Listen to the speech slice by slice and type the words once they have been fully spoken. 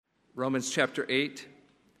Romans chapter 8,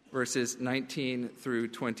 verses 19 through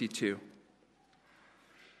 22.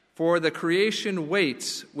 For the creation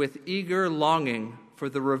waits with eager longing for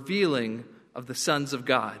the revealing of the sons of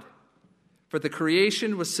God. For the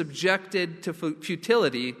creation was subjected to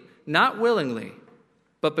futility, not willingly,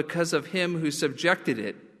 but because of him who subjected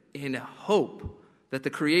it, in hope that the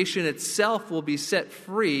creation itself will be set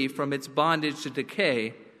free from its bondage to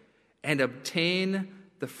decay and obtain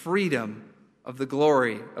the freedom of the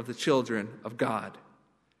glory of the children of God.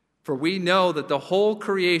 For we know that the whole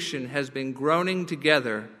creation has been groaning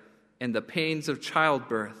together in the pains of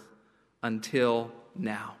childbirth until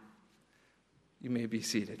now. You may be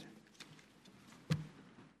seated.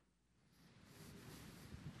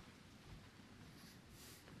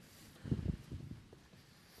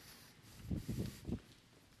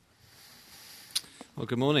 Well,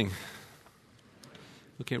 good morning.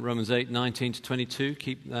 Looking at Romans 8, 19 to 22.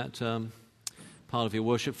 Keep that part of your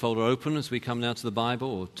worship folder open as we come now to the Bible,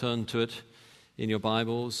 or turn to it in your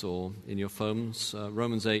Bibles or in your phones.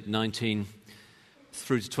 Romans 8, 19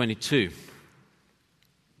 through to 22.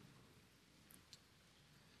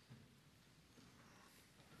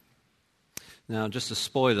 Now, just a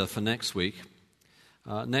spoiler for next week.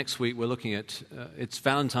 Next week we're looking at, it's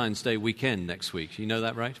Valentine's Day weekend next week. You know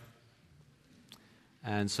that, right?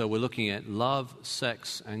 And so we're looking at love,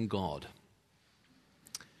 sex, and God.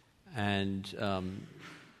 And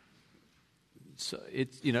so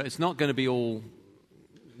it's not going to be all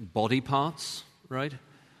body parts, right?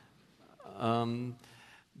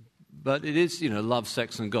 But it is, love,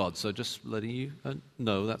 sex, and God. So just letting you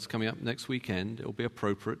know that's coming up next weekend. It'll be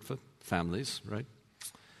appropriate for families, right?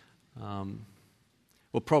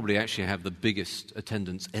 We'll probably actually have the biggest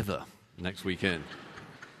attendance ever next weekend.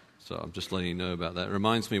 So I'm just letting you know about that. It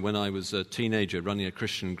reminds me when I was a teenager running a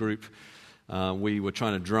Christian group, we were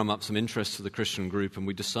trying to drum up some interest for the Christian group, and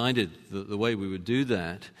we decided that the way we would do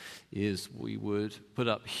that is we would put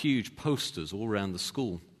up huge posters all around the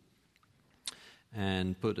school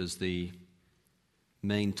and put as the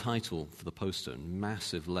main title for the poster in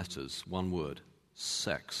massive letters, one word,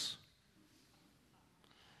 sex.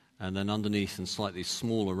 And then underneath in slightly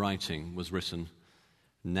smaller writing was written,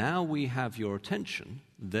 "Now we have your attention,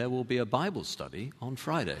 there will be a Bible study on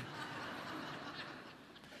Friday."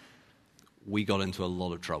 We got into a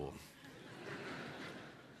lot of trouble.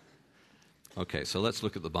 Okay, so let's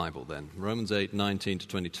look at the Bible then. Romans 8, 19 to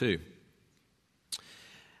 22.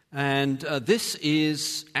 And this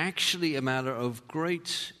is actually a matter of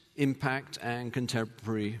great impact and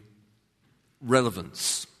contemporary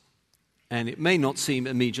relevance. And it may not seem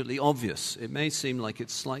immediately obvious. It may seem like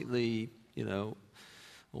it's slightly,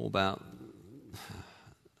 all about,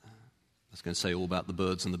 I was going to say all about the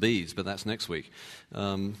birds and the bees, but that's next week.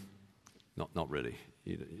 Not really.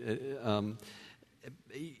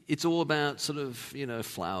 It's all about sort of,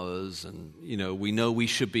 flowers, and, we know we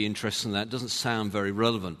should be interested in that. It doesn't sound very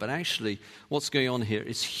relevant, but actually what's going on here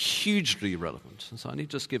is hugely relevant. And so I need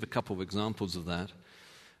to just give a couple of examples of that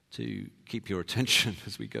to keep your attention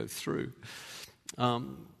as we go through.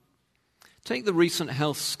 Take the recent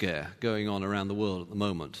health scare going on around the world at the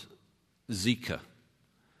moment, Zika,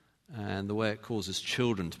 and the way it causes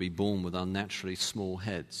children to be born with unnaturally small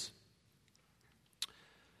heads.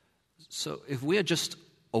 So if we're just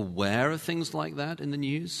aware of things like that in the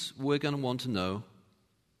news, we're going to want to know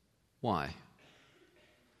why.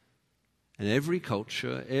 And every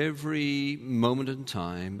culture, every moment in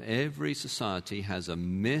time, every society has a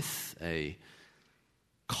myth, a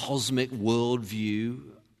cosmic worldview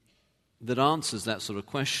that answers that sort of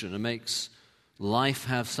question and makes life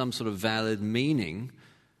have some sort of valid meaning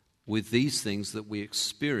with these things that we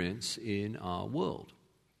experience in our world.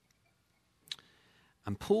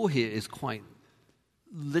 And Paul here is quite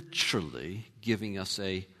literally giving us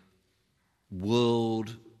a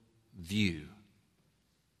world view.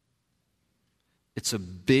 It's a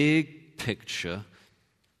big picture,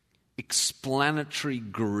 explanatory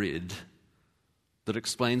grid that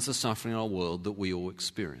explains the suffering in our world that we all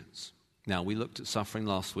experience. Now, we looked at suffering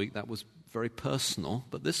last week. That was very personal,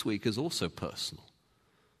 but this week is also personal.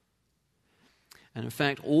 And in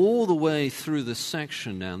fact, all the way through this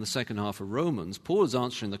section now, in the second half of Romans, Paul is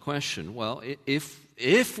answering the question, well,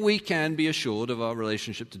 if we can be assured of our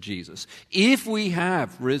relationship to Jesus, if we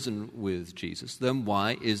have risen with Jesus, then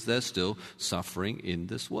why is there still suffering in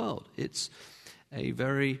this world? It's a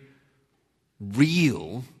very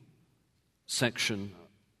real section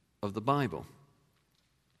of the Bible.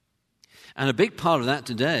 And a big part of that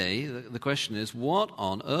today, the question is, what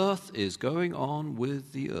on earth is going on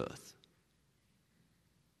with the earth?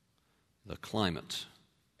 The climate,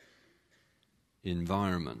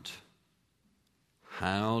 environment,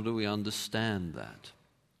 How do we understand that?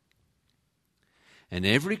 And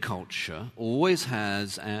every culture always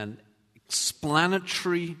has an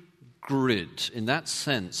explanatory grid. In that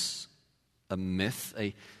sense, a myth,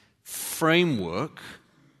 a framework,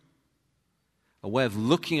 a way of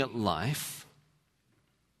looking at life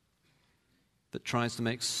that tries to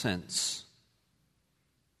make sense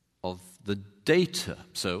of the data.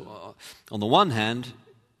 So, on the one hand,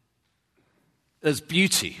 there's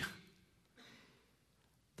beauty.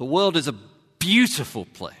 The world is a beautiful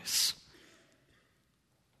place.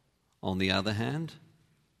 On the other hand,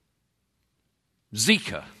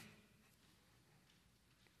 Zika.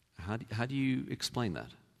 How do you explain that?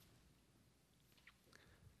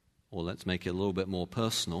 Well, let's make it a little bit more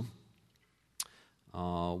personal.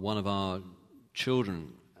 One of our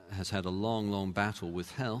children has had a long, long battle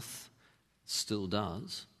with health, still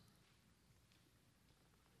does.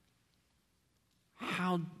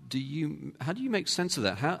 How do you make sense of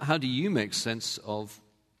that? How do you make sense of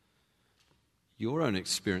your own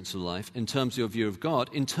experience of life in terms of your view of God,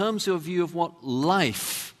 in terms of your view of what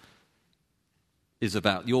life is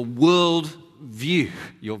about, your world view,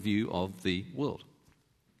 your view of the world?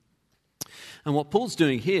 And what Paul's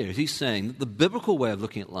doing here is he's saying that the biblical way of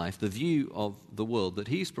looking at life, the view of the world that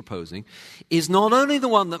he's proposing, is not only the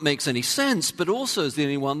one that makes any sense, but also is the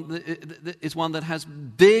only one that is one that has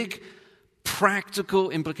big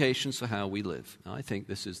practical implications for how we live. Now, I think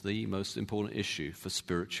this is the most important issue for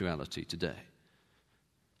spirituality today.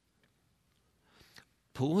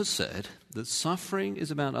 Paul has said that suffering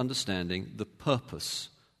is about understanding the purpose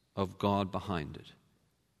of God behind it.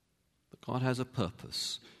 That God has a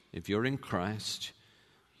purpose. If you're in Christ,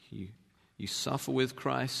 you suffer with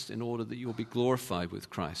Christ in order that you'll be glorified with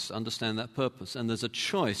Christ. Understand that purpose. And there's a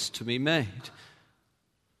choice to be made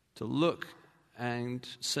to look and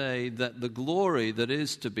say that the glory that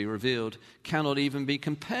is to be revealed cannot even be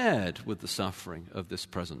compared with the suffering of this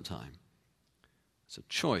present time. It's a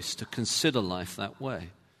choice to consider life that way.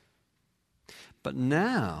 But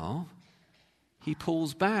now, he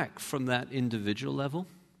pulls back from that individual level.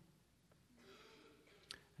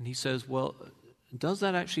 And he says, well, does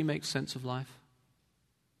that actually make sense of life?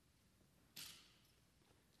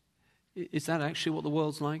 Is that actually what the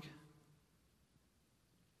world's like?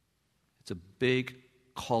 It's a big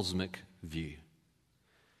cosmic view.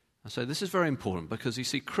 And so this is very important because you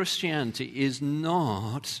see, Christianity is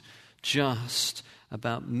not just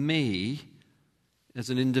about me as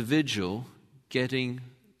an individual getting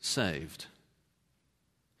saved.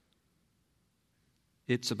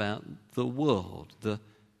 It's about the world, the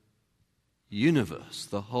universe,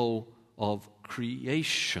 the whole of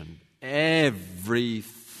creation,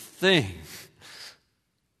 everything.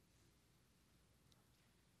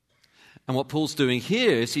 And what Paul's doing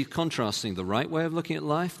here is he's contrasting the right way of looking at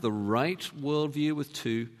life, the right worldview, with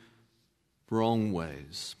two wrong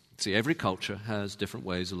ways. See, every culture has different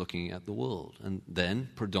ways of looking at the world. And then,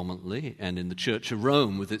 predominantly, and in the Church of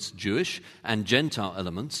Rome with its Jewish and Gentile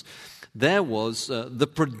elements, there was the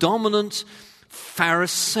predominant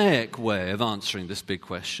Pharisaic way of answering this big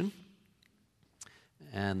question.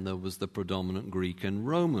 And there was the predominant Greek and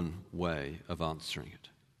Roman way of answering it.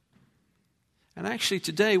 And actually,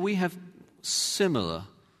 today we have similar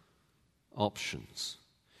options.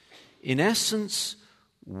 In essence,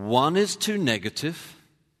 one is too negative.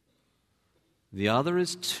 The other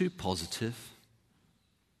is too positive.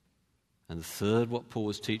 And the third, what Paul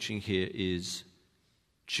was teaching here, is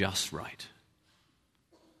just right.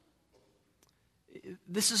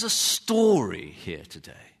 This is a story here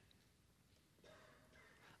today.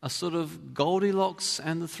 A sort of Goldilocks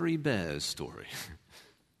and the Three Bears story.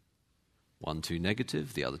 One too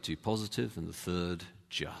negative, the other too positive, and the third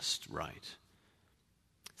just right.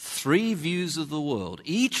 Three views of the world,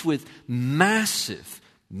 each with massive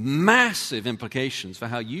implications for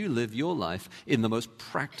how you live your life in the most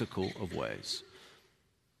practical of ways.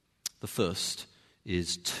 The first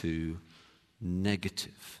is too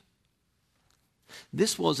negative.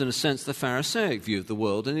 This was, in a sense, the Pharisaic view of the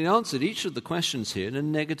world, and he answered each of the questions here in a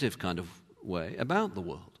negative kind of way about the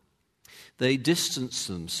world. They distanced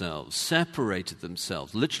themselves, separated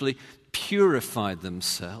themselves, literally purified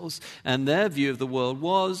themselves, and their view of the world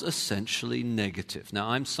was essentially negative. Now,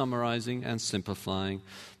 I'm summarizing and simplifying,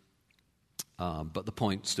 but the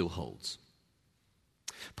point still holds.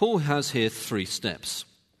 Paul has here three steps.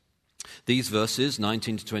 These verses,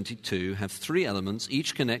 19 to 22, have three elements,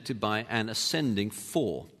 each connected by an ascending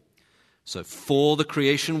four. So, for the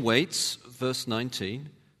creation waits, verse 19,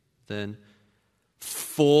 then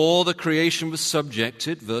for the creation was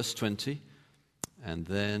subjected, verse 20, and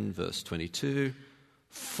then verse 22,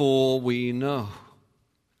 for we know.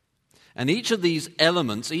 And each of these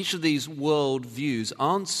elements, each of these worldviews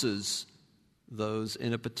answers those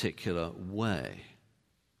in a particular way.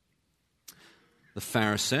 The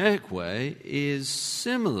Pharisaic way is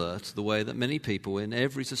similar to the way that many people in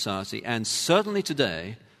every society, and certainly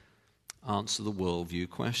today, answer the worldview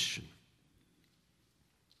question.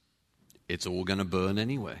 It's all going to burn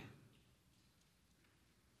anyway.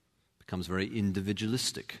 Becomes very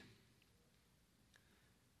individualistic.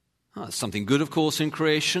 There's something good, of course, in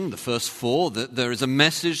creation. The first four, that there is a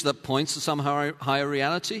message that points to some higher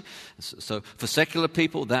reality. So for secular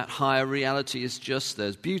people, that higher reality is just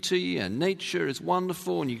there's beauty and nature is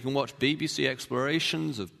wonderful, and you can watch BBC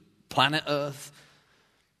explorations of planet Earth.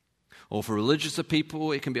 Or for religious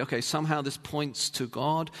people, it can be, okay, somehow this points to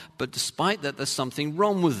God, but despite that, there's something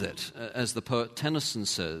wrong with it. As the poet Tennyson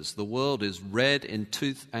says, the world is red in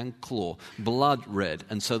tooth and claw, blood red.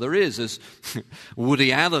 And so there is, as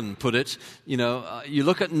Woody Allen put it, you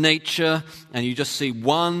look at nature and you just see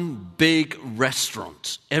one big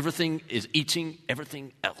restaurant. Everything is eating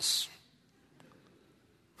everything else.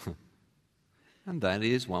 And that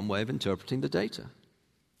is one way of interpreting the data.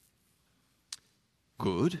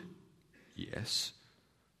 Good. Yes,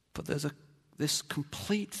 but there's this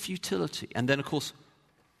complete futility. And then, of course,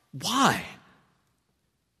 why?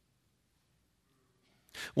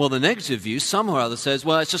 Well, the negative view somehow or other says,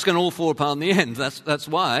 well, it's just going to all fall apart in the end. That's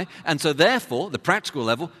why. And so therefore, the practical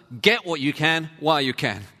level, get what you can while you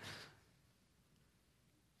can.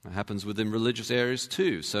 That happens within religious areas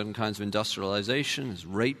too. Certain kinds of industrialization has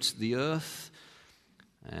raped the earth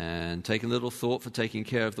and taken little thought for taking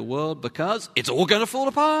care of the world because it's all going to fall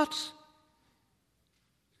apart.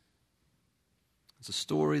 It's a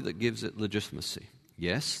story that gives it legitimacy.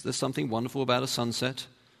 Yes, there's something wonderful about a sunset,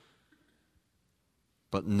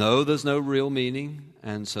 but no, there's no real meaning,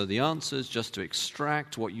 and so the answer is just to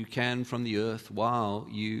extract what you can from the earth while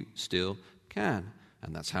you still can.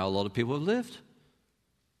 And that's how a lot of people have lived.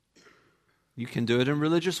 You can do it in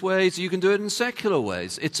religious ways, you can do it in secular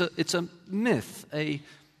ways. It's a myth, a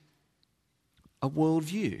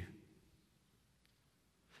worldview.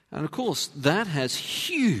 And of course, that has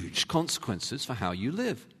huge consequences for how you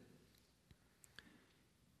live.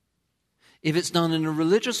 If it's done in a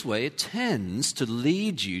religious way, it tends to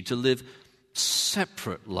lead you to live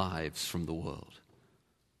separate lives from the world.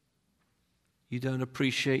 You don't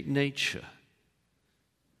appreciate nature.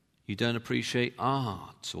 You don't appreciate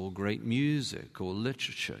art or great music or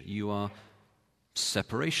literature. You are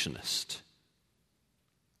separationist.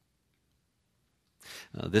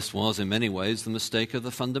 This was, in many ways, the mistake of the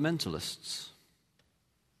fundamentalists.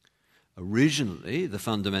 Originally, the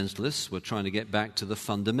fundamentalists were trying to get back to the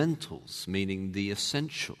fundamentals, meaning the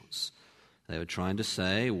essentials. They were trying to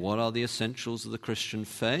say, what are the essentials of the Christian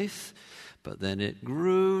faith? But then it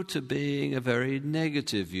grew to being a very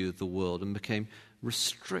negative view of the world and became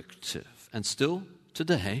restrictive. And still,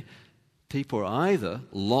 today, people are either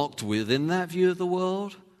locked within that view of the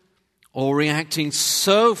world or reacting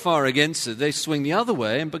so far against it, they swing the other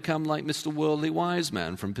way and become like Mr. Worldly Wise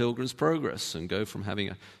Man from Pilgrim's Progress and go from having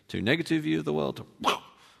a too negative view of the world to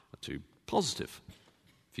a too positive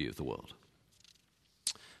view of the world.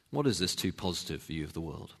 What is this too positive view of the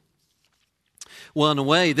world? Well, in a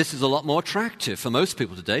way, this is a lot more attractive for most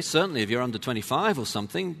people today, certainly if you're under 25 or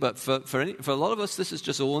something, but for a lot of us, this is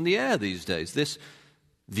just all in the air these days, this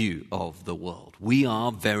view of the world. We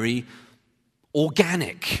are very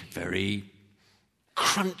organic, very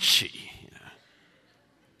crunchy,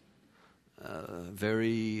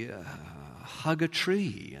 very hug a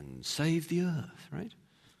tree and save the earth, right?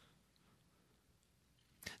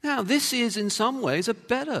 Now, this is in some ways a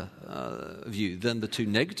better view than the too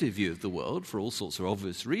negative view of the world for all sorts of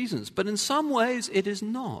obvious reasons, but in some ways it is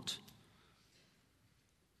not.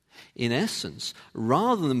 In essence,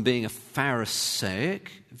 rather than being a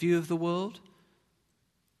Pharisaic view of the world,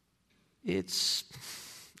 it's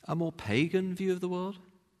a more pagan view of the world.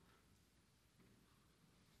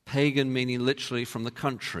 Pagan meaning literally from the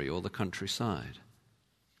country or the countryside.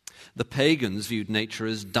 The pagans viewed nature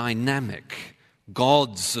as dynamic.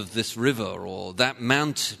 Gods of this river or that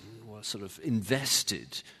mountain were sort of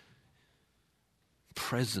invested,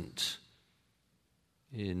 present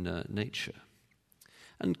in nature.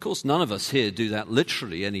 And of course, none of us here do that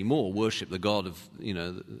literally anymore, worship the god of,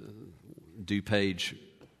 DuPage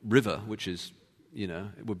River, which is,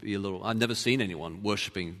 it would be a little... I've never seen anyone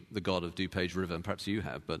worshipping the god of DuPage River, and perhaps you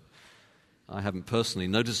have, but I haven't personally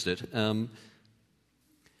noticed it.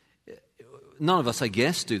 None of us, I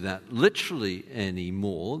guess, do that literally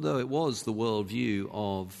anymore, though it was the worldview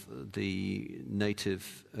of the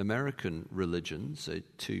Native American religions, a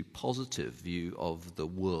too positive view of the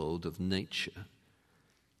world of nature.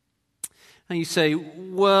 And you say,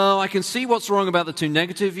 well, I can see what's wrong about the too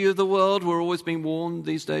negative view of the world. We're always being warned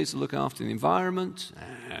these days to look after the environment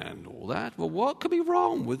and all that. Well, what could be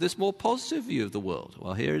wrong with this more positive view of the world?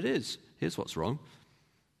 Well, here it is. Here's what's wrong.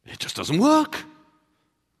 It just doesn't work.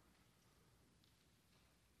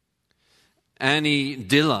 Annie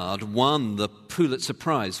Dillard won the Pulitzer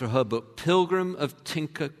Prize for her book, Pilgrim of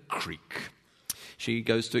Tinker Creek. She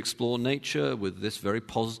goes to explore nature with this very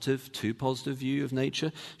positive, too positive view of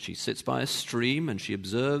nature. She sits by a stream and she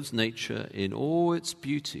observes nature in all its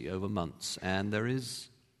beauty over months. And there is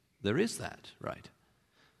that, right?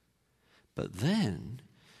 But then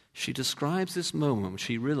she describes this moment when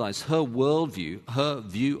she realized her worldview, her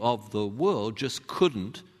view of the world just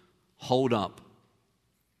couldn't hold up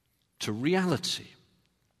to reality.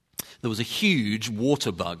 There was a huge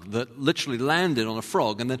water bug that literally landed on a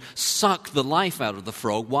frog and then sucked the life out of the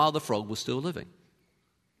frog while the frog was still living.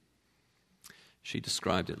 She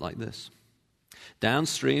described it like this.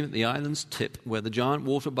 Downstream at the island's tip, where the giant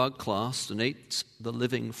water bug clasped and ate the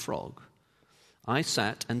living frog, I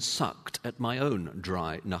sat and sucked at my own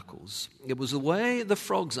dry knuckles. It was the way the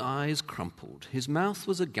frog's eyes crumpled. His mouth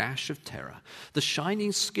was a gash of terror. The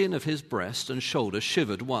shining skin of his breast and shoulder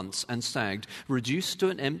shivered once and sagged, reduced to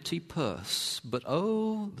an empty purse. But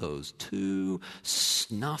oh, those two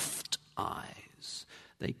snuffed eyes.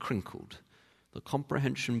 They crinkled. The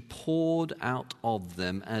comprehension poured out of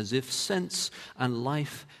them as if sense and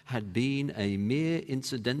life had been a mere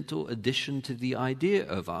incidental addition to the idea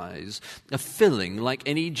of eyes, a filling like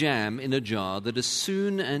any jam in a jar that is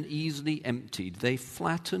soon and easily emptied. They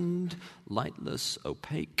flattened, lightless,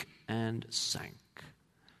 opaque, and sank.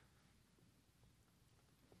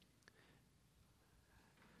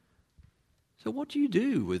 So what do you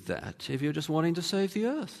do with that if you're just wanting to save the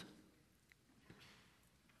earth?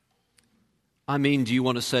 I mean, do you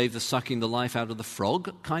want to save the sucking the life out of the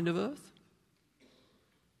frog kind of earth?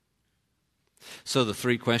 So the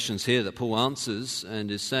three questions here that Paul answers and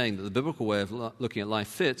is saying that the biblical way of looking at life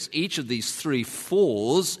fits, each of these three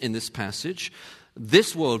fours in this passage,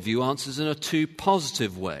 this worldview answers in a too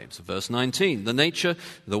positive way. So verse 19,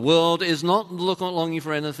 the world is not longing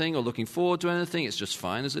for anything or looking forward to anything. It's just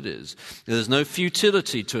fine as it is. There's no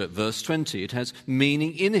futility to it. Verse 20, it has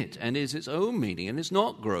meaning in it and is its own meaning, and it's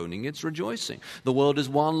not groaning, it's rejoicing. The world is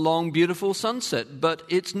one long, beautiful sunset, but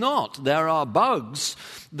it's not. There are bugs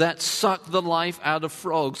that suck the life out of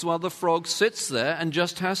frogs while the frog sits there and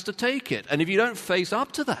just has to take it. And if you don't face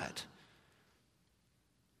up to that,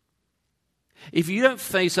 if you don't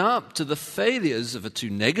face up to the failures of a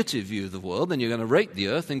too negative view of the world, then you're going to rake the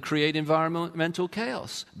earth and create environmental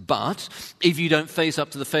chaos. But if you don't face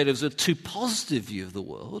up to the failures of a too positive view of the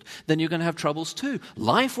world, then you're going to have troubles too.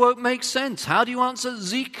 Life won't make sense. How do you answer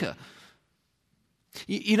Zika?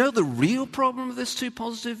 You know, the real problem of this too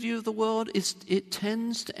positive view of the world is it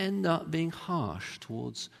tends to end up being harsh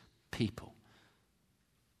towards people.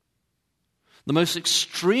 The most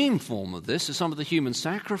extreme form of this is some of the human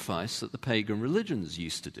sacrifice that the pagan religions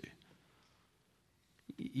used to do.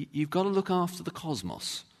 You've got to look after the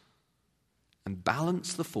cosmos and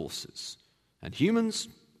balance the forces. And humans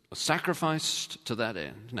are sacrificed to that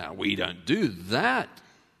end. Now, we don't do that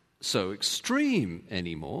so extreme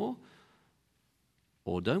anymore,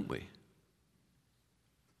 or don't we?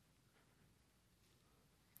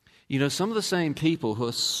 You know, some of the same people who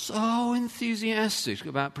are so enthusiastic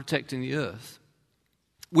about protecting the earth,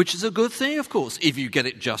 which is a good thing, of course, if you get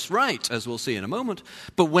it just right, as we'll see in a moment.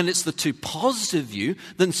 But when it's the too positive view,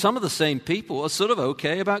 then some of the same people are sort of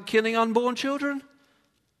okay about killing unborn children.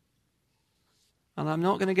 And I'm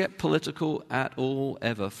not going to get political at all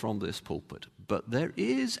ever from this pulpit, but there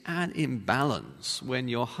is an imbalance when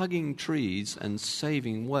you're hugging trees and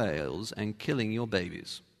saving whales and killing your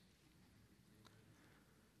babies.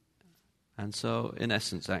 And so, in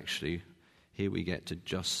essence, actually, here we get to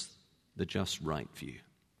the just right view.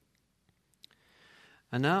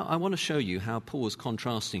 And now I want to show you how Paul is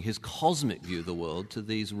contrasting his cosmic view of the world to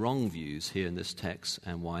these wrong views here in this text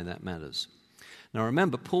and why that matters. Now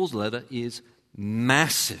remember, Paul's letter is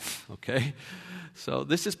massive, okay? So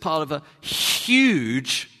this is part of a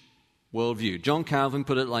huge worldview. John Calvin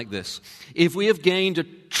put it like this: if we have gained a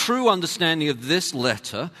true understanding of this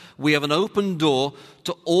letter, we have an open door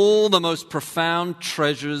to all the most profound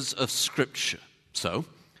treasures of Scripture. So,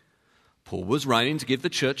 Paul was writing to give the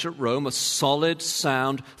church at Rome a solid,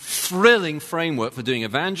 sound, thrilling framework for doing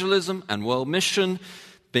evangelism and world mission,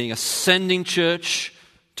 being a sending church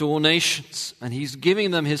to all nations. And he's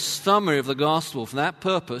giving them his summary of the gospel for that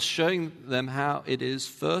purpose, showing them how it is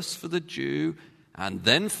first for the Jew and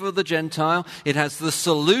then for the Gentile. It has the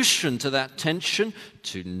solution to that tension,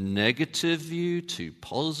 to negative view, to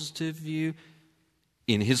positive view,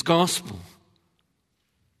 in his gospel.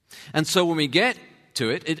 And so when we get to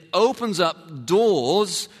it, it opens up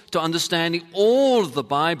doors to understanding all of the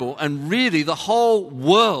Bible and really the whole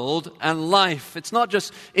world and life. It's not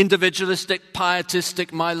just individualistic,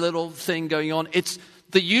 pietistic, my little thing going on. It's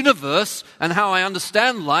the universe and how I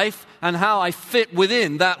understand life and how I fit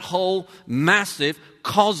within that whole massive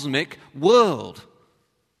cosmic world.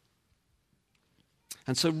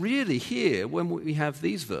 And so really here, when we have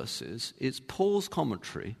these verses, it's Paul's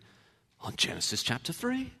commentary on Genesis chapter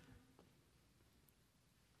 3.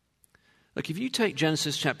 Look, if you take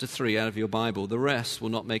Genesis chapter 3 out of your Bible, the rest will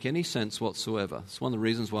not make any sense whatsoever. It's one of the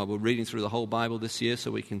reasons why we're reading through the whole Bible this year,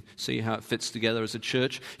 so we can see how it fits together as a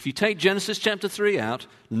church. If you take Genesis chapter 3 out,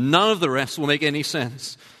 none of the rest will make any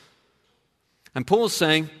sense. And Paul's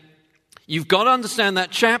saying, you've got to understand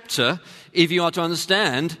that chapter if you are to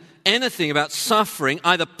understand anything about suffering,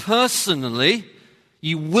 either personally.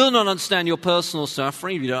 You will not understand your personal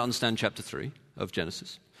suffering if you don't understand chapter 3 of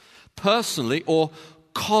Genesis. Personally or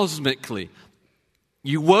cosmically.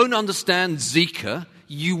 You won't understand Zika.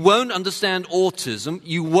 You won't understand autism.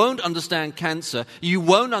 You won't understand cancer. You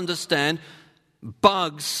won't understand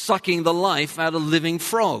bugs sucking the life out of living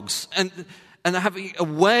frogs. And having a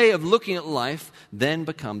way of looking at life then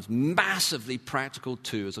becomes massively practical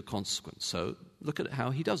too as a consequence. So look at how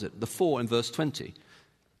he does it. The 4 in verse 20.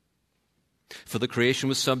 For the creation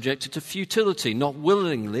was subjected to futility, not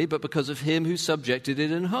willingly, but because of him who subjected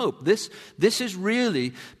it in hope. This is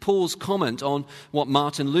really Paul's comment on what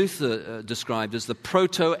Martin Luther described as the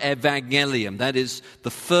proto-evangelium. That is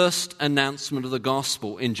the first announcement of the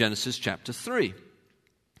gospel in Genesis chapter 3.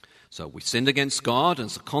 So we sinned against God, and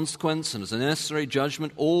as a consequence and as a necessary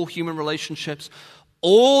judgment, all human relationships,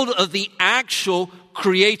 all of the actual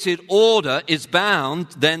created order is bound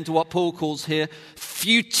then to what Paul calls here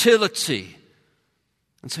futility.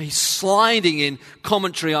 And so he's sliding in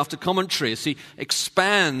commentary after commentary as he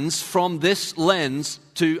expands from this lens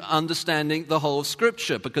to understanding the whole of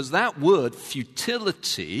Scripture, because that word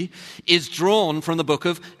futility is drawn from the book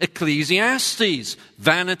of Ecclesiastes.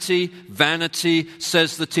 Vanity, vanity,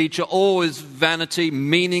 says the teacher, always vanity,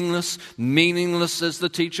 meaningless, meaningless, says the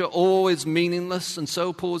teacher, always meaningless. And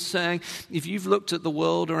so Paul's saying, if you've looked at the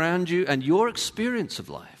world around you and your experience of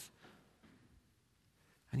life,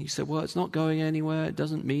 and you say, well, it's not going anywhere, it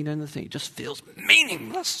doesn't mean anything, it just feels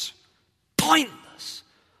meaningless, pointless.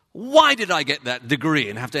 Why did I get that degree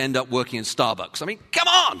and have to end up working in Starbucks? I mean, come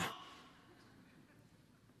on!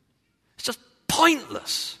 It's just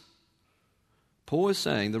pointless. Paul is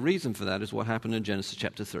saying the reason for that is what happened in Genesis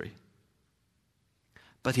chapter 3.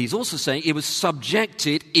 But he's also saying it was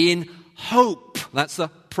subjected in hope. That's the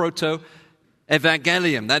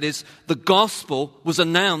proto-evangelium. That is, the gospel was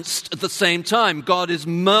announced at the same time. God is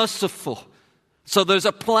merciful. So there's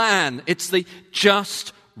a plan. It's the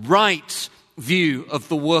just right view of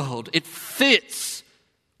the world. It fits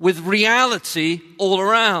with reality all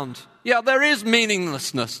around. Yeah, there is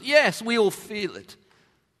meaninglessness. Yes, we all feel it.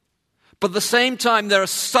 But at the same time, there are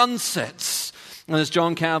sunsets. And as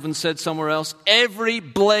John Calvin said somewhere else, every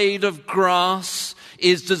blade of grass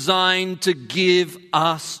is designed to give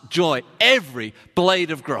us joy. Every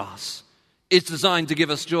blade of grass is designed to give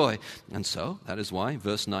us joy. And so, that is why,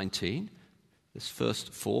 verse 19, this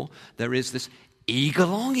first 4, there is this eager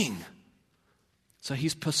longing. So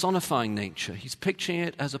he's personifying nature. He's picturing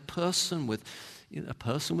it as a person with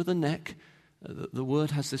a neck. The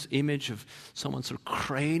word has this image of someone sort of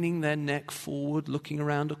craning their neck forward, looking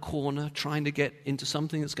around a corner, trying to get into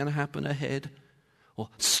something that's going to happen ahead, or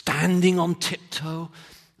standing on tiptoe,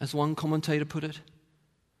 as one commentator put it,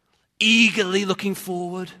 eagerly looking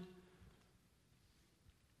forward.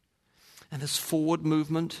 And there's forward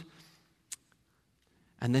movement.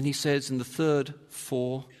 And then he says in the third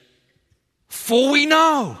 4, for we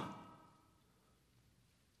know.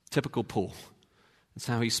 Typical Paul. That's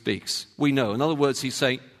how he speaks. We know. In other words, he's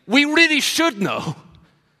saying, we really should know.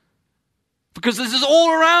 Because this is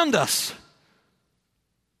all around us.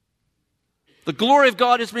 The glory of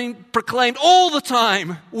God is being proclaimed all the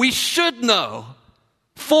time. We should know.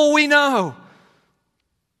 For we know.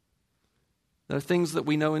 There are things that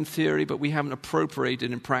we know in theory, but we haven't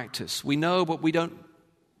appropriated in practice. We know, but we don't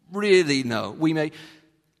really know. We may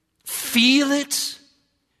feel it.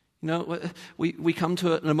 You know, we come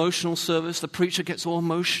to an emotional service, the preacher gets all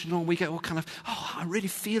emotional, we get all kind of, oh, I really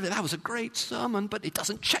feel it, that was a great sermon, but it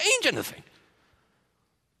doesn't change anything.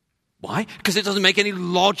 Why? Because it doesn't make any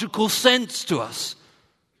logical sense to us.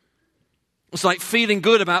 It's like feeling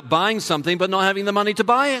good about buying something but not having the money to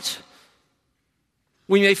buy it.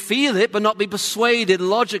 We may feel it, but not be persuaded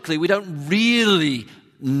logically. We don't really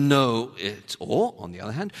know it. Or, on the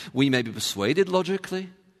other hand, we may be persuaded logically,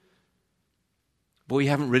 but we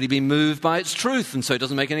haven't really been moved by its truth, and so it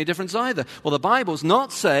doesn't make any difference either. Well, the Bible's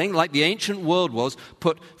not saying, like the ancient world was,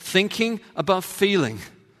 put thinking above feeling.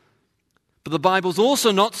 But the Bible's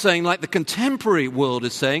also not saying, like the contemporary world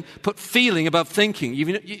is saying, put feeling above thinking.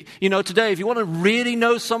 You know, today, if you want to really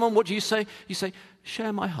know someone, what do you say? You say,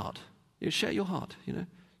 share my heart. Share your heart,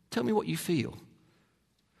 Tell me what you feel.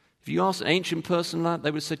 If you ask an ancient person that,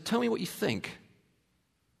 they would say, tell me what you think.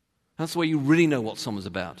 That's the way you really know what someone's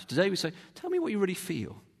about. Today we say, tell me what you really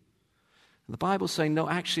feel. And the Bible's saying, no,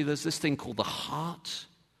 actually there's this thing called the heart,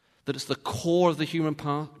 that it's the core of the human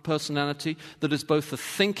personality, that is both the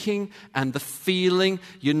thinking and the feeling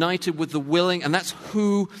united with the willing, and that's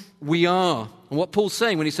who we are. And what Paul's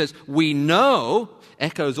saying when he says, we know,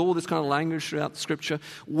 echoes all this kind of language throughout the Scripture,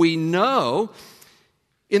 we know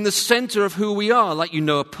in the center of who we are, like you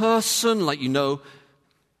know a person, like you know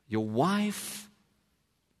your wife,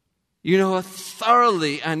 you know her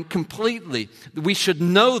thoroughly and completely. We should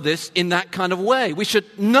know this in that kind of way. We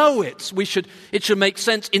should know it. It should make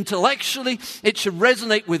sense intellectually. It should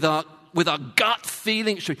resonate with our gut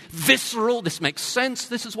feeling. It should be visceral. This makes sense.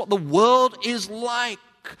 This is what the world is like.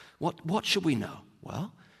 What should we know?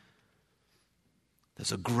 Well,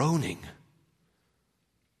 there's a groaning.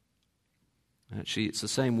 Actually, it's the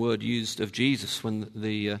same word used of Jesus when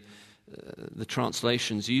the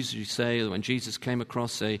translations usually say when Jesus came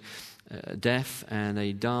across a deaf and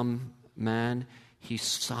a dumb man, he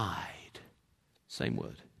sighed. Same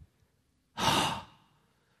word.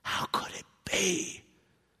 How could it be?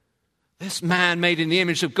 This man made in the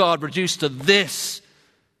image of God reduced to this.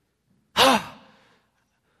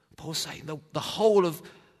 Paul's saying the whole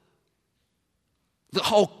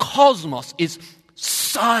cosmos is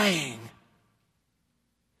sighing.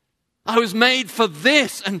 I was made for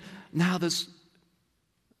this, and now there's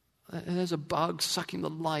a bug sucking the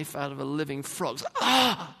life out of a living frog.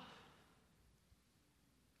 Not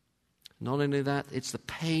only that, it's the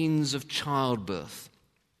pains of childbirth.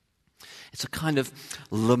 It's a kind of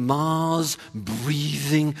Lamar's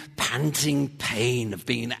breathing, panting pain of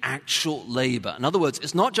being in actual labor. In other words,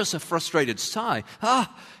 it's not just a frustrated sigh.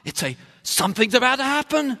 It's something's about to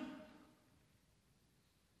happen.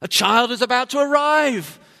 A child is about to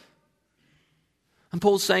arrive. And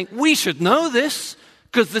Paul's saying, we should know this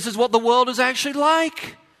because this is what the world is actually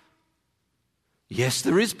like. Yes,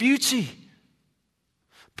 there is beauty.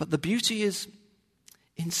 But the beauty is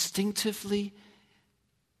instinctively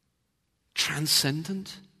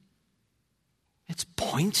transcendent. It's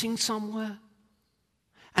pointing somewhere.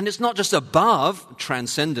 And it's not just above,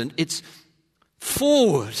 transcendent, it's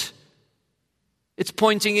forward. It's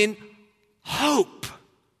pointing in hope.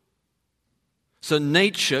 So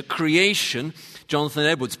nature, creation, Jonathan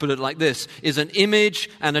Edwards put it like this, is an image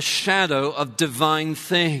and a shadow of divine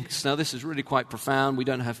things. Now this is really quite profound. We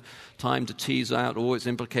don't have time to tease out all its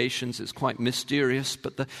implications. It's quite mysterious.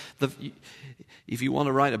 But if you want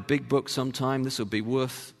to write a big book sometime, this will be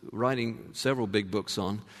worth writing several big books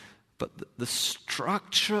on. But the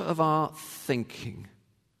structure of our thinking,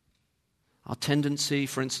 our tendency,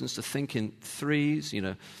 for instance, to think in threes,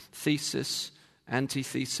 thesis,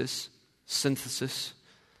 antithesis, synthesis.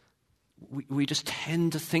 We just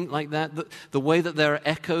tend to think like that. The way that there are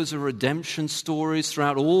echoes of redemption stories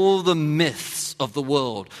throughout all the myths of the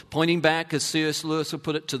world, pointing back, as C.S. Lewis would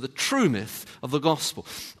put it, to the true myth of the gospel.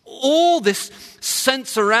 All this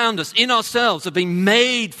sense around us, in ourselves, of being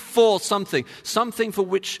made for something for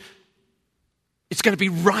which it's going to be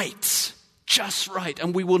right, just right,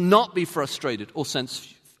 and we will not be frustrated or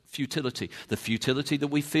sense futility, the futility that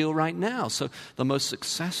we feel right now. So the most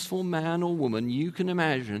successful man or woman you can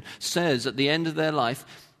imagine says at the end of their life,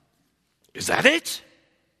 is that it?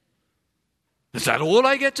 Is that all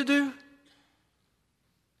I get to do?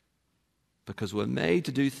 Because we're made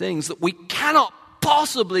to do things that we cannot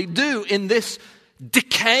possibly do in this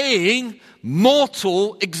decaying,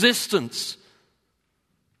 mortal existence.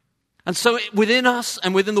 And so within us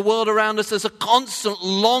and within the world around us, there's a constant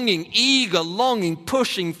longing, eager longing,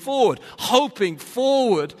 pushing forward, hoping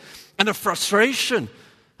forward, and a frustration,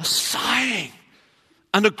 a sighing,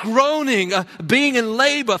 and a groaning, a being in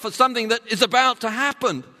labor for something that is about to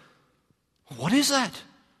happen. What is that?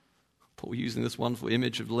 Paul, using this wonderful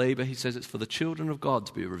image of labor, he says it's for the children of God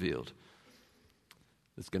to be revealed.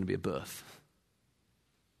 There's going to be a birth.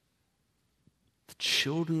 The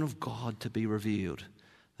children of God to be revealed.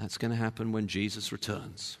 That's going to happen when Jesus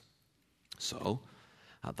returns. So,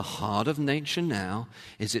 at the heart of nature now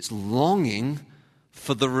is its longing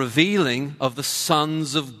for the revealing of the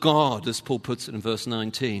sons of God, as Paul puts it in verse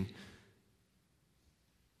 19.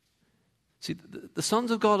 See, the sons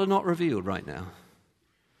of God are not revealed right now.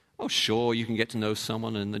 Oh, sure, you can get to know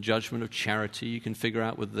someone in the judgment of charity. You can figure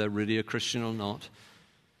out whether they're really a Christian or not.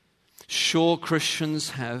 Sure,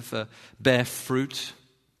 Christians bear fruit,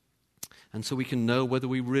 and so we can know whether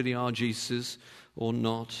we really are Jesus or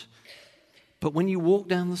not. But when you walk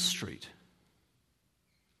down the street,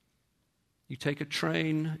 you take a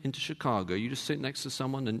train into Chicago, you just sit next to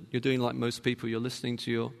someone and you're doing like most people, you're listening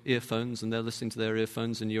to your earphones and they're listening to their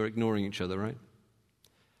earphones and you're ignoring each other, right?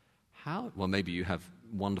 How? Well, maybe you have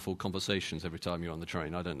wonderful conversations every time you're on the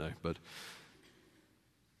train, I don't know, but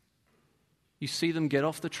you see them get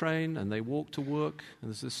off the train and they walk to work and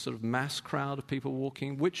there's this sort of mass crowd of people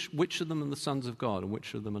walking. Which of them are the sons of God and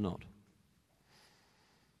which of them are not?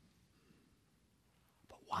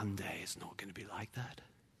 But one day it's not going to be like that.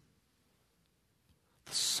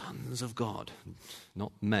 The sons of God,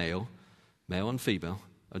 not male and female,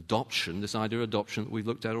 adoption, this idea of adoption that we've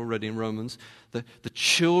looked at already in Romans, the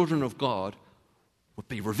children of God would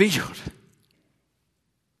be revealed.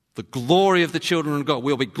 The glory of the children of God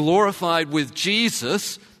will be glorified with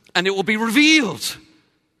Jesus, and it will be revealed.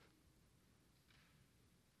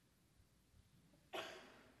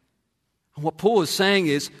 And what Paul is saying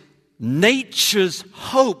is, nature's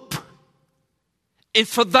hope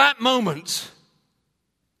is for that moment.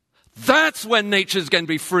 That's when nature's going to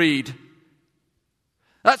be freed.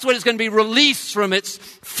 That's when it's going to be released from its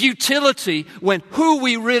futility, when who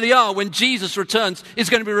we really are, when Jesus returns, is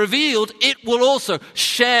going to be revealed. It will also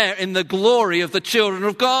share in the glory of the children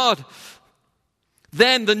of God.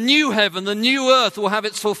 Then the new heaven, the new earth will have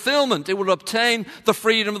its fulfillment. It will obtain the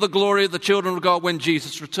freedom of the glory of the children of God when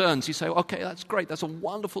Jesus returns. You say, okay, that's great. That's a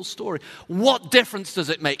wonderful story. What difference does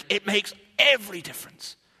it make? It makes every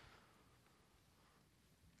difference.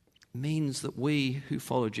 It means that we who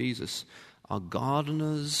follow Jesus are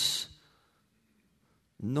gardeners,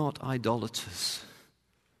 not idolaters.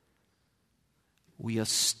 We are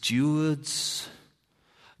stewards,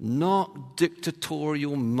 not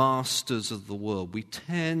dictatorial masters of the world. We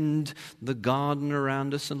tend the garden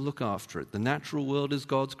around us and look after it. The natural world is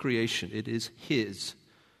God's creation. It is His.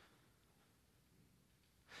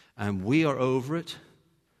 And we are over it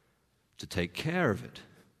to take care of it,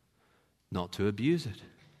 not to abuse it.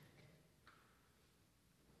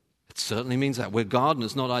 It certainly means that we're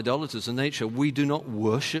gardeners, not idolaters of nature. We do not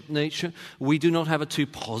worship nature. We do not have a too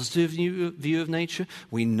positive view of nature.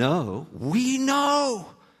 We know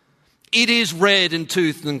it is red in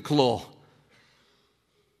tooth and claw.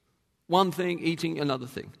 One thing eating another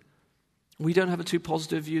thing. We don't have a too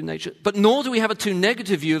positive view of nature, but nor do we have a too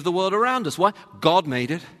negative view of the world around us. Why? God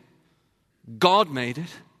made it. God made it.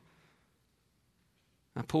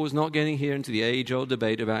 Now, Paul is not getting here into the age-old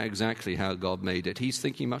debate about exactly how God made it. He's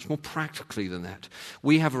thinking much more practically than that.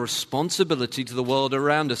 We have a responsibility to the world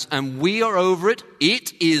around us, and we are over it.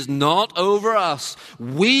 It is not over us.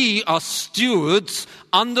 We are stewards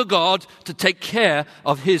under God to take care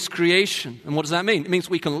of His creation. And what does that mean? It means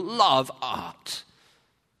we can love art.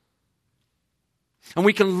 And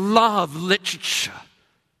we can love literature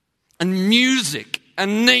and music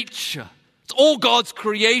and nature. It's all God's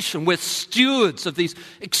creation. We're stewards of these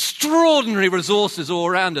extraordinary resources all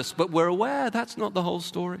around us, but we're aware that's not the whole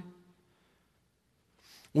story.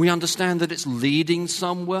 We understand that it's leading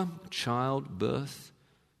somewhere, childbirth.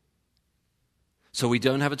 So we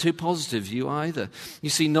don't have a too positive view either. You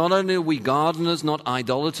see, not only are we gardeners, not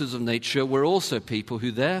idolaters of nature, we're also people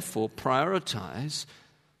who therefore prioritize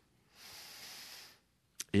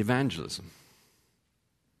evangelism,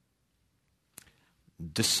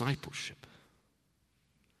 discipleship,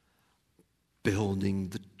 building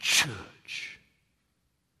the church.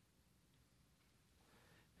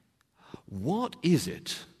 What is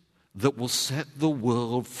it that will set the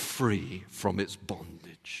world free from its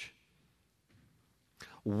bondage?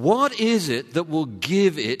 What is it that will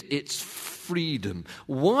give it its freedom?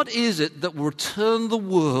 What is it that will return the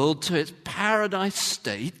world to its paradise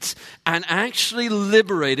state and actually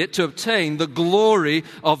liberate it to obtain the glory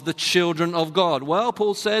of the children of God? Well,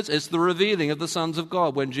 Paul says it's the revealing of the sons of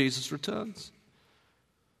God when Jesus returns.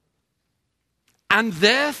 And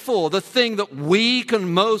therefore, the thing that we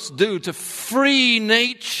can most do to free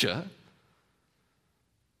nature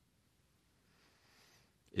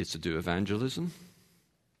is to do evangelism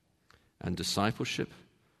and discipleship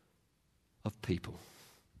of people.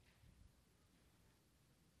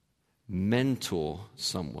 Mentor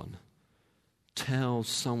someone. Tell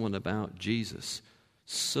someone about Jesus.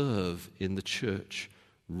 Serve in the church.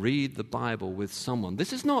 Read the Bible with someone.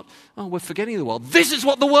 This is not, we're forgetting the world. This is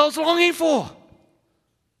what the world's longing for.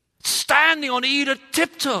 standing on Ida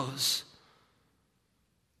tiptoes.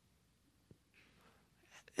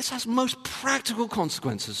 This has most practical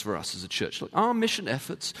consequences for us as a church. Look, our mission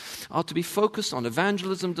efforts are to be focused on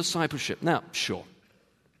evangelism, discipleship. Now, sure,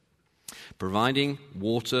 providing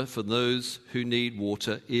water for those who need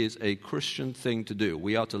water is a Christian thing to do.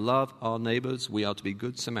 We are to love our neighbors. We are to be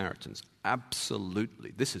good Samaritans.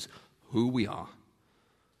 Absolutely. This is who we are.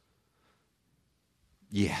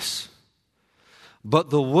 Yes. But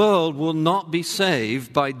the world will not be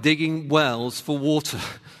saved by digging wells for water.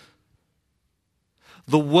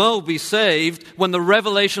 The world will be saved when the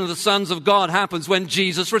revelation of the sons of God happens when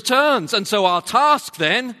Jesus returns. And so our task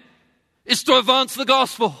then is to advance the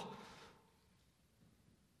gospel.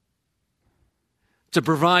 To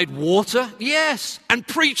provide water, yes, and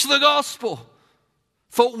preach the gospel.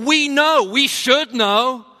 For we should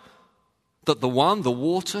know, that the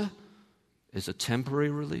water, is a temporary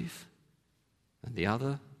relief, and the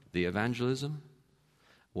other, the evangelism,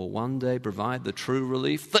 will one day provide the true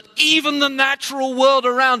relief that even the natural world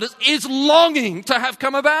around us is longing to have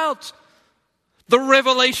come about. The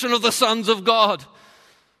revelation of the sons of God,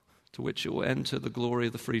 to which it will enter the glory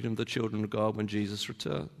of the freedom of the children of God when Jesus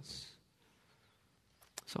returns.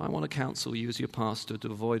 So I want to counsel you as your pastor to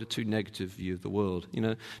avoid a too negative view of the world.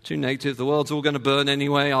 Too negative, the world's all going to burn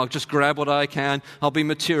anyway, I'll just grab what I can, I'll be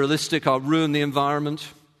materialistic, I'll ruin the environment.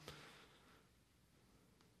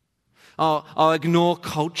 I'll ignore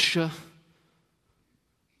culture.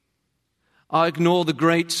 I'll ignore the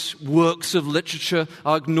great works of literature.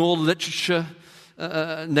 I'll ignore literature,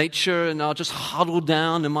 nature, and I'll just huddle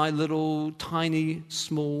down in my little tiny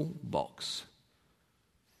small box.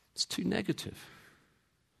 It's too negative.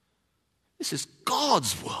 This is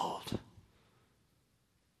God's world.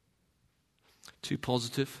 Too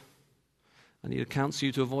positive. I need to counsel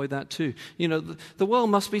you to avoid that too. The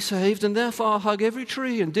world must be saved, and therefore I'll hug every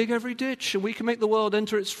tree and dig every ditch, and we can make the world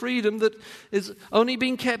enter its freedom that is only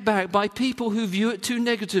being kept back by people who view it too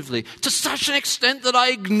negatively, to such an extent that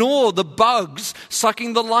I ignore the bugs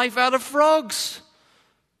sucking the life out of frogs.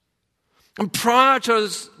 And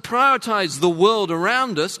prioritize the world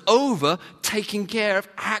around us over taking care of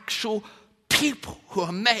actual people who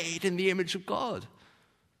are made in the image of God.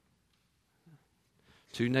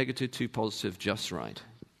 Too negative, too positive, just right.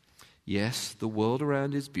 Yes, the world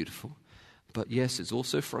around is beautiful, but yes, it's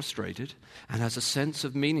also frustrated and has a sense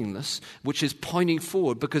of meaningless, which is pointing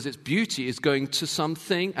forward because its beauty is going to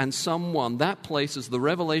something and someone. That place is the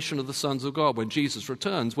revelation of the sons of God when Jesus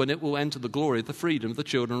returns, when it will enter the glory of the freedom of the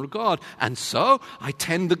children of God. And so I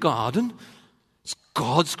tend the garden. It's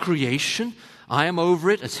God's creation. I am over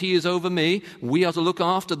it as He is over me. We are to look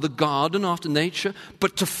after the garden, after nature,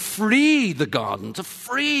 but to free the garden, to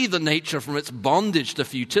free the nature from its bondage to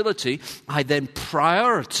futility, I then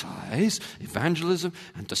prioritize evangelism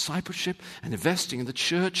and discipleship and investing in the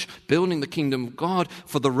church, building the kingdom of God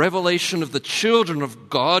for the revelation of the children of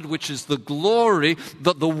God, which is the glory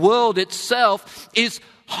that the world itself is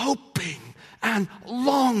hoping and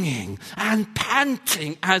longing and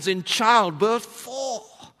panting as in childbirth for.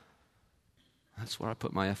 That's where I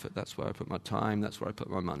put my effort. That's where I put my time. That's where I put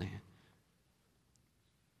my money.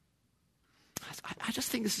 I just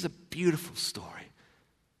think this is a beautiful story.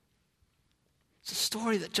 It's a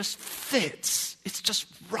story that just fits. It's just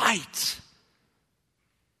right.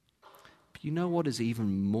 But you know what is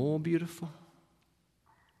even more beautiful?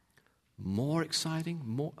 More exciting?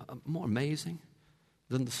 More amazing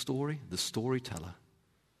than the story? The storyteller.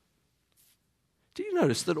 Do you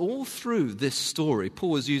notice that all through this story,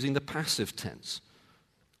 Paul is using the passive tense?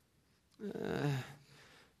 The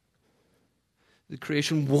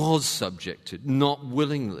creation was subjected, not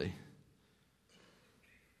willingly.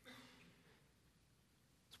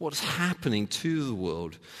 It's what's happening to the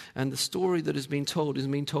world. And the story that is being told is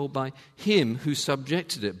being told by him who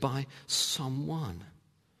subjected it, by someone.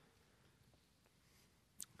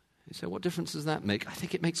 You say, what difference does that make? I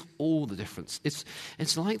think it makes all the difference.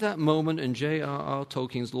 It's like that moment in J.R.R.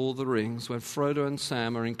 Tolkien's Lord of the Rings when Frodo and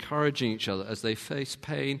Sam are encouraging each other as they face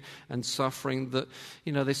pain and suffering that,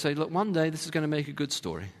 they say, look, one day this is going to make a good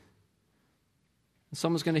story. And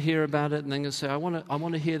someone's going to hear about it and then going to say, I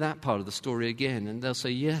want to hear that part of the story again. And they'll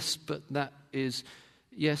say, yes, but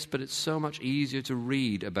it's so much easier to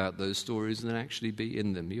read about those stories than actually be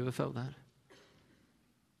in them. You ever felt that?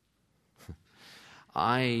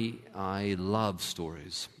 I love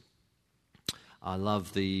stories. I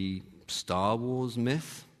love the Star Wars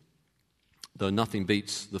myth, though nothing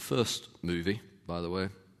beats the first movie, by the way.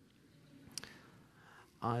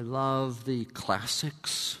 I love the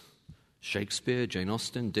classics, Shakespeare, Jane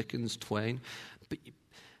Austen, Dickens, Twain. But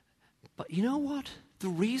you know what? The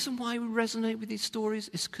reason why we resonate with these stories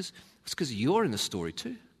is because It's because you're in the story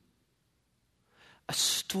too. A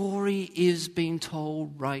story is being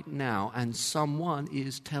told right now, and someone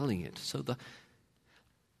is telling it. So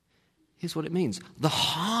here's what it means. The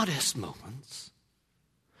hardest moments,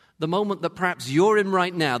 the moment that perhaps you're in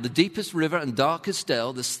right now, the deepest river and darkest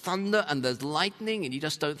dell, there's thunder and there's lightning, and you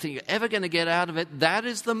just don't think you're ever going to get out of it, that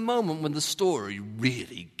is the moment when the story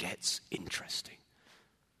really gets interesting.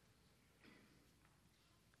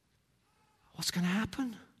 What's going to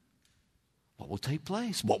happen? What will take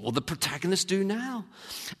place? What will the protagonist do now?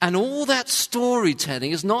 And all that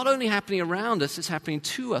storytelling is not only happening around us, it's happening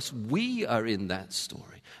to us. We are in that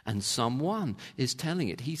story. And someone is telling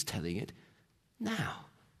it. He's telling it now.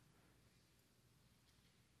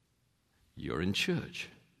 You're in church.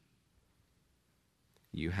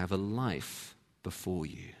 You have a life before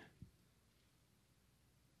you.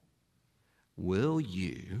 Will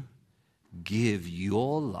you give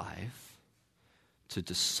your life to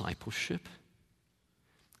discipleship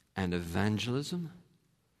and evangelism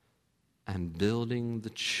and building the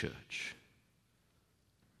church?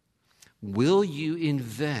 Will you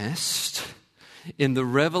invest in the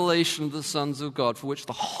revelation of the sons of God for which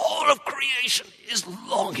the whole of creation is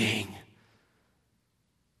longing?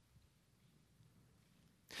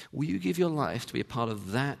 Will you give your life to be a part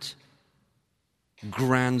of that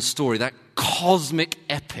grand story, that cosmic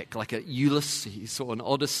epic, like a Ulysses or an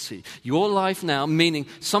Odyssey? Your life now meaning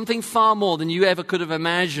something far more than you ever could have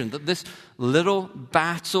imagined, that this little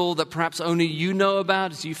battle that perhaps only you know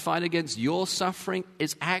about as you fight against your suffering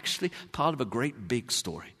is actually part of a great big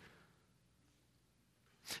story.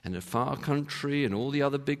 And the Far Country and all the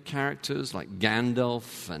other big characters like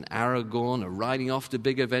Gandalf and Aragorn are riding off to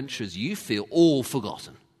big adventures you feel all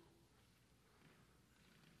forgotten.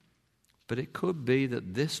 But it could be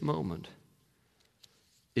that this moment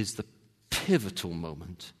is the pivotal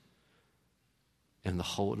moment in the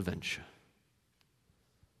whole adventure.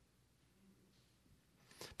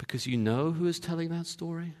 Because you know who is telling that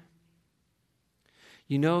story?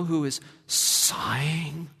 You know who is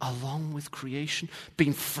sighing along with creation,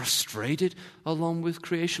 being frustrated along with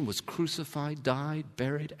creation, was crucified, died,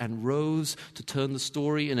 buried, and rose to turn the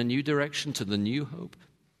story in a new direction to the new hope?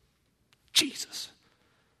 Jesus.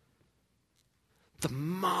 The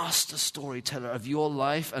master storyteller of your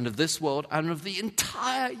life and of this world and of the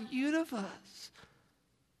entire universe.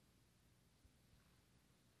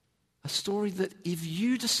 A story that if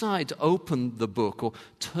you decide to open the book or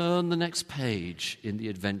turn the next page in the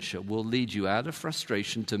adventure will lead you out of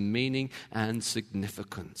frustration to meaning and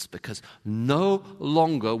significance, because no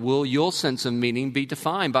longer will your sense of meaning be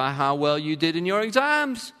defined by how well you did in your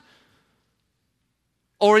exams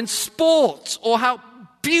or in sports or how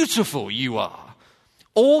beautiful you are.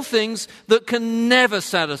 All things that can never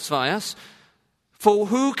satisfy us. For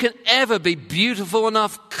who can ever be beautiful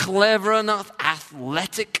enough, clever enough,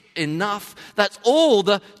 athletic enough? That's all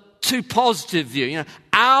the too positive view. You know,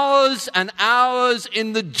 hours and hours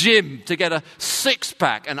in the gym to get a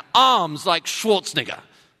six-pack and arms like Schwarzenegger.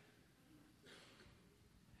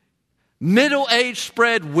 Middle age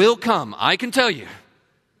spread will come, I can tell you.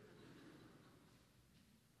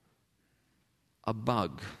 A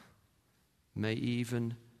bug may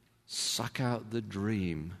even suck out the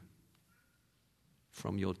dream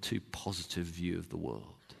from your too positive view of the world.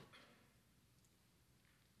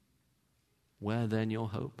 Where then your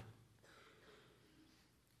hope?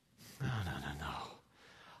 No.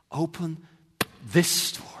 Open this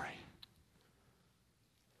story.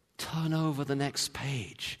 Turn over the next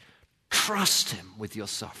page. Trust Him with your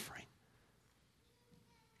suffering.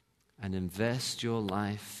 And invest your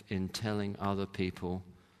life in telling other people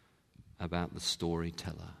about the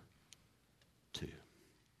storyteller too.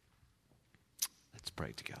 Let's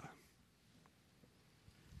pray together.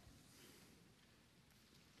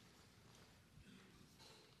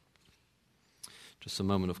 Just a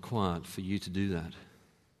moment of quiet for you to do that.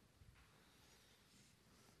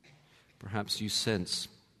 Perhaps you sense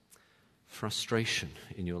frustration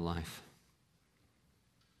in your life.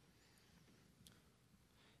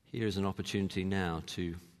 Here's an opportunity now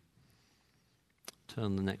to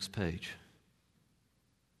turn the next page.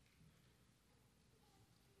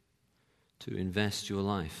 To invest your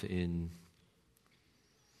life in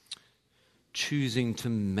choosing to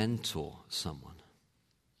mentor someone.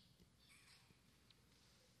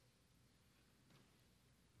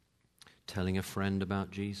 Telling a friend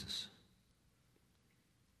about Jesus.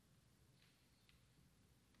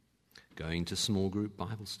 Going to small group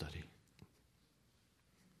Bible study.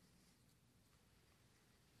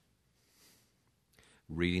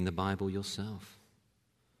 Reading the Bible yourself.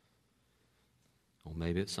 Or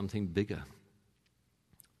maybe it's something bigger.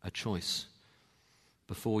 A choice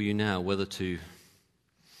before you now whether to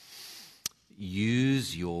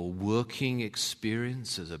use your working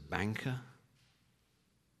experience as a banker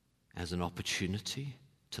as an opportunity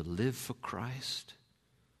to live for Christ,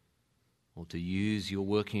 or to use your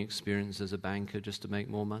working experience as a banker just to make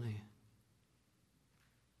more money.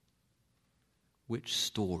 Which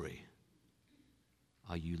story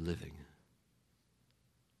are you living?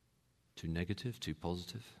 Too negative, too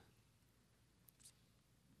positive,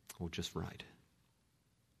 or just right?